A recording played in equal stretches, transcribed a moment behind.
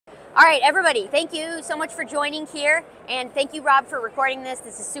All right, everybody, thank you so much for joining here, and thank you, Rob, for recording this.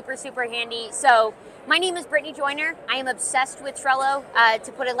 This is super, super handy. So my name is Brittany Joyner. I am obsessed with Trello,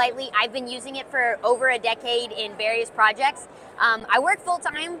 to put it lightly. I've been using it for over a decade in various projects. I work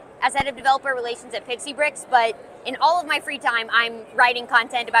full-time as head of developer relations at Pixie Bricks, but in all of my free time, I'm writing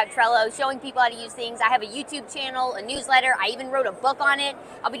content about Trello, showing people how to use things. I have a YouTube channel, a newsletter. I even wrote a book on it.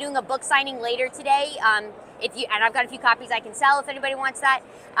 I'll be doing a book signing later today. And I've got a few copies I can sell if anybody wants that.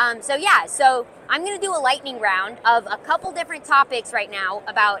 So I'm going to do a lightning round of a couple different topics right now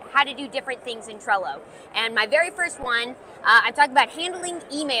about how to do different things in Trello. And my very first one, I'm talking about handling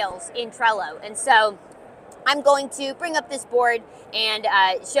emails in Trello. And so I'm going to bring up this board and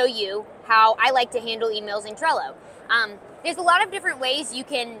show you how I like to handle emails in Trello. There's a lot of different ways you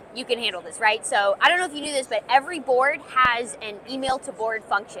can handle this, right? So I don't know if you knew this, but every board has an email to board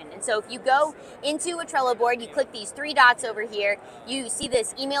function. And so if you go into a Trello board, you click these three dots over here, you see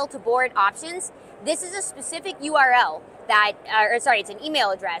this email to board options. This is a specific URL it's an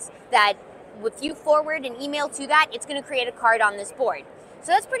email address that if you forward an email to that, it's going to create a card on this board.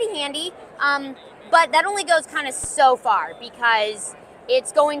 So that's pretty handy, but that only goes kind of so far because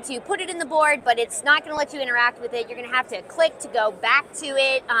it's going to put it in the board, but it's not going to let you interact with it. You're going to have to click to go back to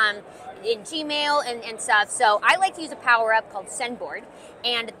it in Gmail and stuff. So I like to use a power-up called Sendboard,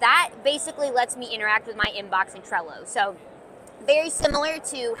 and that basically lets me interact with my inbox in Trello. So very similar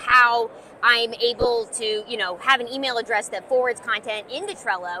to how I'm able to, have an email address that forwards content into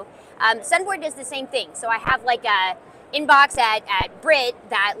Trello. Sendboard does the same thing. So I have like a inbox at Brit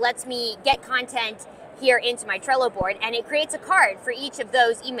that lets me get content here into my Trello board, and it creates a card for each of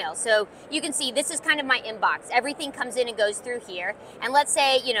those emails. So you can see this is kind of my inbox. Everything comes in and goes through here. And let's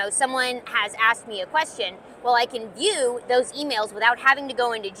say, someone has asked me a question. Well, I can view those emails without having to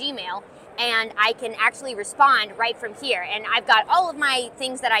go into Gmail, and I can actually respond right from here. And I've got all of my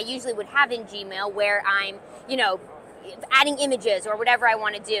things that I usually would have in Gmail where I'm, adding images or whatever I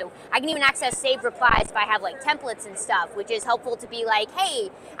want to do. I can even access saved replies if I have like templates and stuff, which is helpful to be like,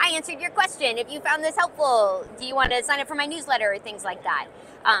 hey, I answered your question. If you found this helpful, do you want to sign up for my newsletter or things like that?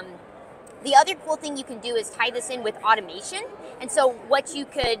 The other cool thing you can do is tie this in with automation. And so what you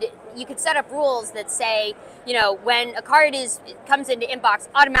could set up rules that say, when a card comes into inbox,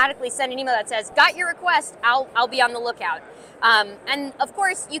 automatically send an email that says, got your request, I'll be on the lookout. And of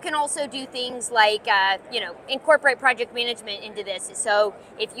course, you can also do things like, incorporate project management into this. So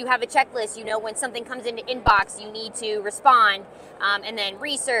if you have a checklist, when something comes into inbox, you need to respond, and then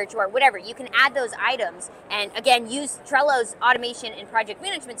research or whatever. You can add those items and again, use Trello's automation and project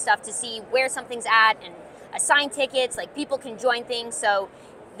management stuff to see where something's at and assign tickets, like people can join things. So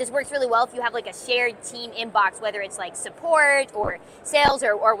this works really well if you have like a shared team inbox, whether it's like support or sales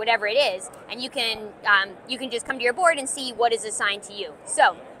or whatever it is, and you can just come to your board and see what is assigned to you.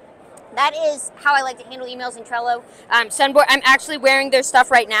 So that is how I like to handle emails in Trello. Sendboard, I'm actually wearing their stuff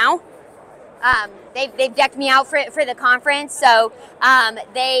right now. They've decked me out for the conference, so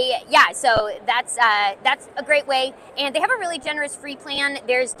so that's a great way. And they have a really generous free plan.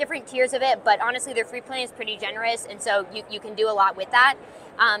 There's different tiers of it, but honestly, their free plan is pretty generous, and so you can do a lot with that.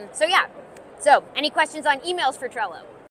 So any questions on emails for Trello?